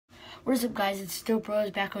What is up, guys? It's Still Bros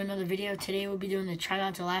back with another video. Today we'll be doing the try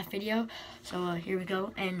not to laugh video. So here we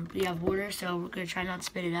go, and we have water, so we're gonna try not to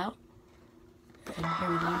spit it out. And here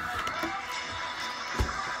we go.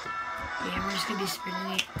 Yeah, we're just gonna be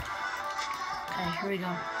spitting it. Okay, here we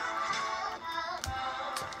go.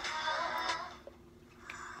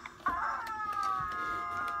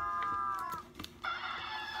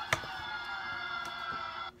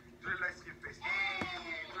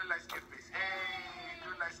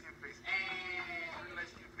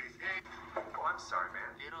 Sorry, man.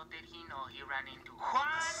 Little did he know he ran into Juan.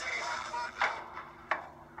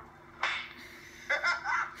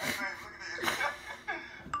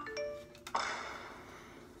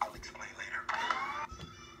 I'll explain later.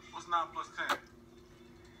 What's 9 plus 10?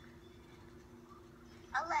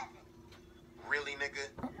 11. Really, nigga?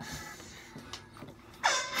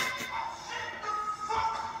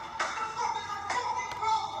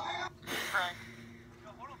 Frank.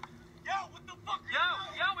 Yo, what the fuck? Yo,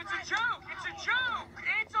 it's a joke! It's a joke!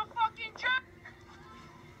 It's a fucking joke!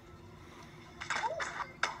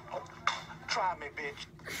 Try me, bitch.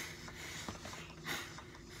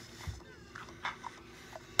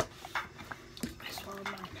 I swallowed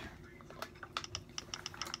mine.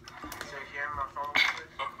 Take care of my phone with it.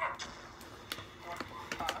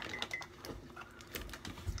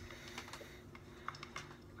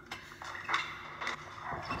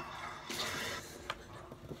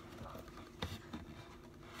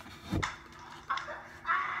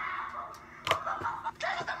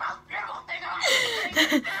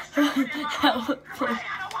 That was funny.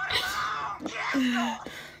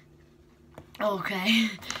 Okay,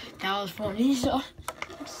 that was funny. So,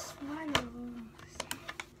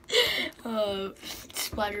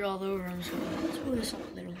 splattered all over him. So let's pull this up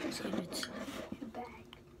a little. See if it's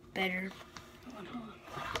better. I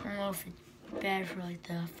don't know if it's bad for like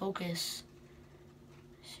the focus.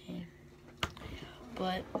 Let's see,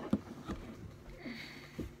 but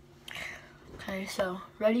okay. So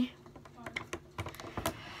ready?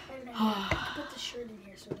 Put the shirt in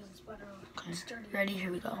here so it doesn't splatter on. Okay. Ready?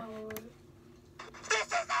 Here we go. This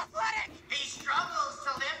is athletic! He struggles to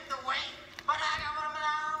lift the weight, but I got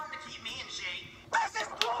watermelon to keep me in shape. This is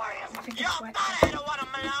glorious! Yo, I had a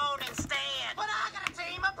watermelon instead, but I got a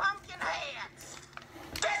team of pumpkin heads.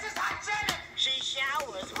 This is hygienic! She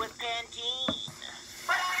showers with Pantene,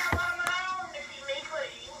 but I got watermelon to keep me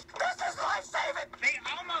clean. This is life-saving! They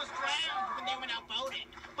almost drowned when they went out boating,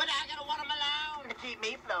 but I got a watermelon to keep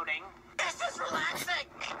me floating. This is relaxing!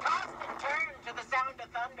 Tossed and turned to the sound of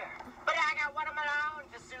thunder, but I got watermelon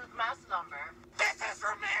to soothe my slumber. This is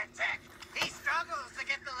romantic! He struggles to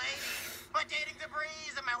get the ladies, but dating the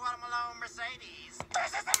breeze in my watermelon Mercedes.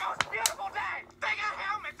 This is the most beautiful day! They got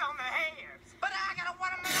helmets on their heads, but I got a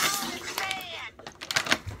watermelon instead!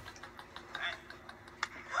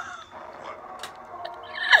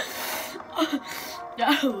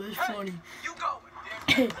 That was funny. You going,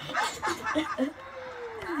 bitch!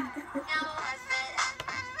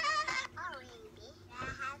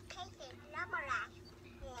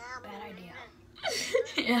 Bad idea.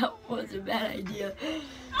 Yeah, it was a bad idea.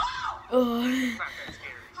 Oh.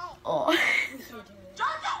 Oh.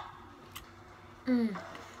 Mm.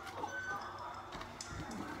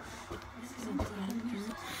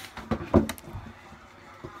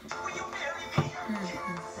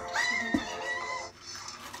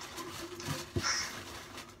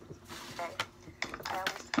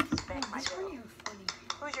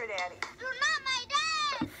 Who's your daddy? You're not my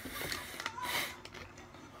dad!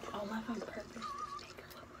 I'll laugh on purpose.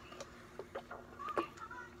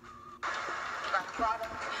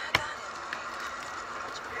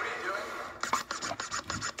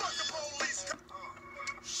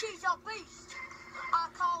 She's a beast! I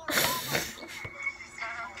call her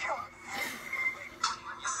Mama.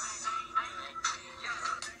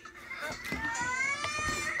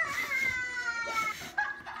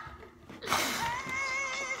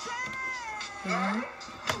 Mm-hmm.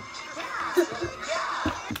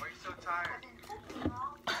 Why are you so tired?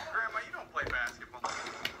 Grandma, you don't play basketball.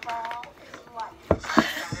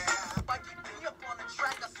 Like you be up on the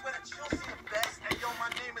track, I swear that you'll see the best. Hey, yo, my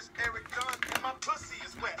name is Eric Dunn, and my pussy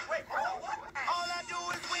is wet. Wait, bro, what? All I do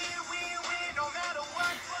is win, win, win, no matter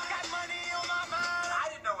what. Got money on my mind.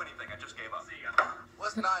 I didn't know anything, I just gave up. See ya.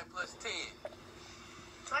 What's 9 plus 10?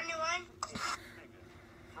 21?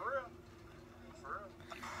 For real? For real?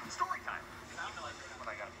 Story time.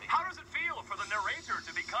 How does it feel for the narrator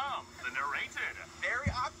to become the narrated?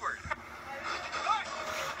 Very awkward.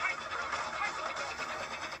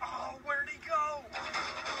 Oh, where'd he go?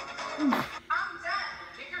 I'm done.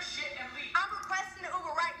 Take your shit and leave. I'm requesting an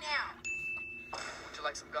Uber right now. Would you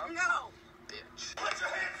like some gum? No! Bitch. Put your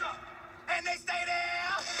hands up!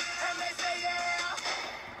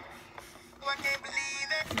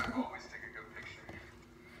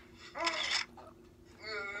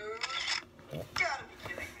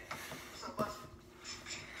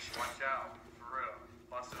 out, for real.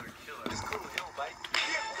 Busted a killer. It's cool, you don't bite.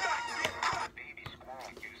 Baby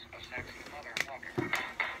squirrel is a sexy motherfucker.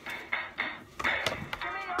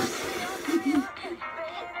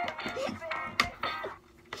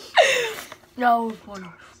 No, funny.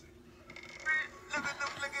 Look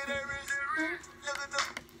at that wrist. Look at the.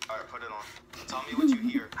 Alright, put it on. Tell me what you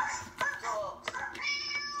hear.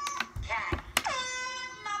 Cat.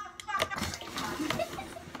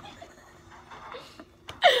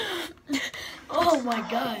 Oh my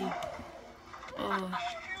god. Oh.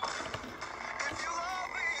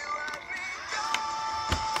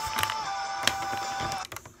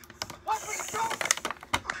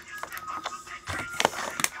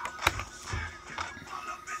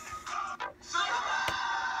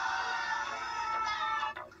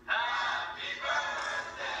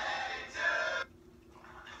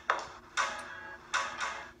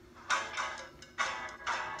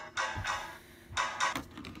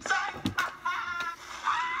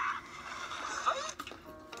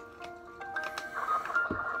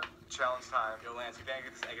 Challenge time. Yo, Lance, you can't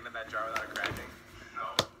get this egg into that jar without it cracking. No.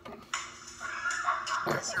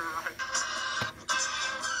 Yes, you're right.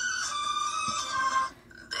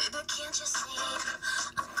 Baby, can't you see?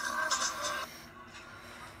 I'm calling.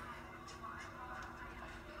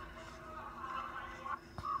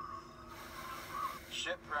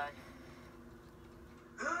 Shit, Frank.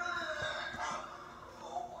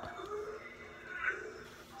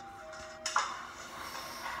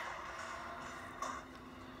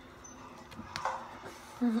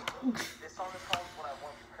 This song is called What I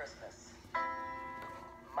Want for Christmas.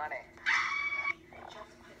 Money.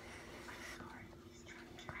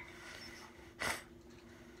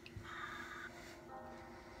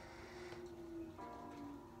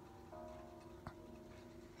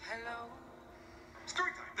 Hello.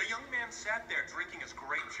 Story time. The young man sat there drinking his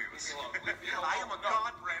grape juice. I am a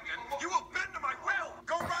god, Brandon. You will bend to my will.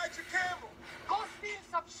 Go ride your camel. Go steal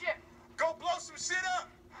some shit. Go blow some shit up.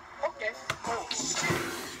 Okay. Oh, shit.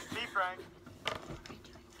 See, Frank.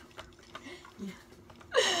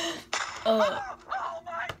 Oh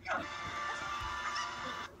my God.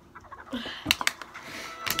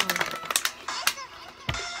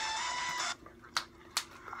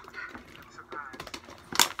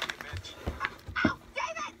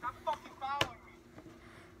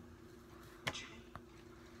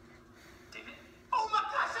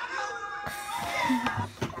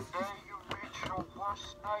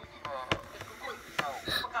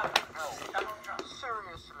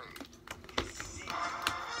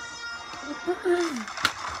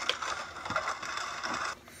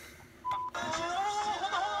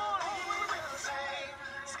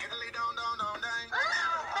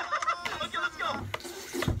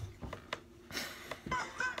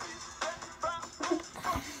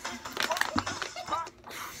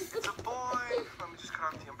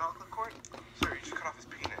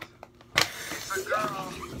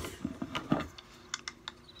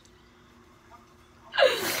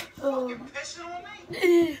 You pissing on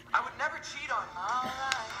me? I would never cheat on you.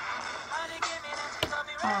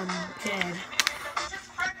 I'm dead.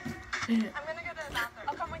 I'm gonna go to the bathroom.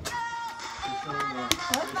 I'll come with you.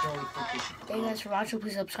 Thank you guys for watching.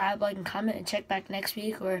 Please subscribe, like, and comment, and check back next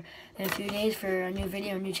week or in a few days for a new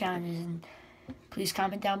video and new challenges. And please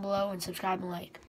comment down below and subscribe and like.